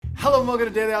Hello and welcome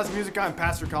to Daily House of Music. I'm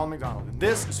Pastor Colin McDonald, and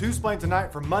this is Who's Playing Tonight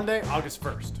for Monday, August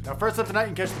 1st. Now, first up tonight,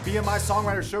 you can catch the BMI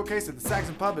Songwriter Showcase at the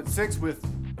Saxon Pub at 6 with,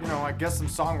 I guess some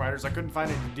songwriters. I couldn't find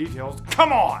any details.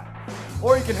 Come on!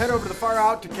 Or you can head over to the Far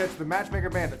Out to catch the Matchmaker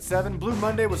Band at 7. Blue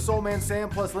Monday with Soul Man Sam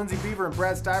plus Lindsay Beaver and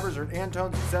Brad Stivers are at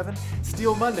Antone's at 7.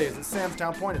 Steel Monday is at Sam's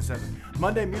Town Point at 7.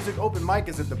 Monday Music Open Mic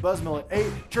is at the Buzz Mill at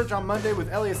 8. Church on Monday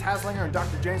with Elias Haslinger and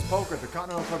Dr. James Polk at the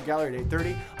Continental Club Gallery at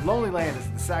 8:30. Lonely Land is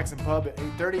at the Saxon Pub at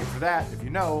 8:30. And for that, if you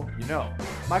know, you know.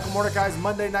 Michael Mordecai's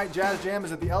Monday Night Jazz Jam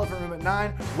is at the Elephant Room at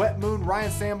 9. Wet Moon,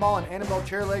 Ryan Samball, and Annabelle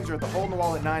Chairlegs are at the Hole in the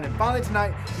Wall at 9. And finally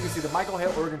tonight, you can see the Michael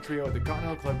Hale Organ Trio at the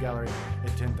Continental Club Gallery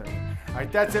at 10:30. Alright,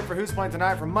 that's it for Who's Playing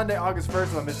Tonight for Monday, August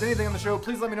 1st. If I missed anything on the show,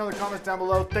 please let me know in the comments down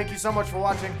below. Thank you so much for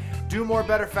watching. Do more,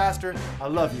 better, faster. I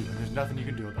love you, and there's nothing you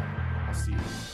can do about it. I'll see you.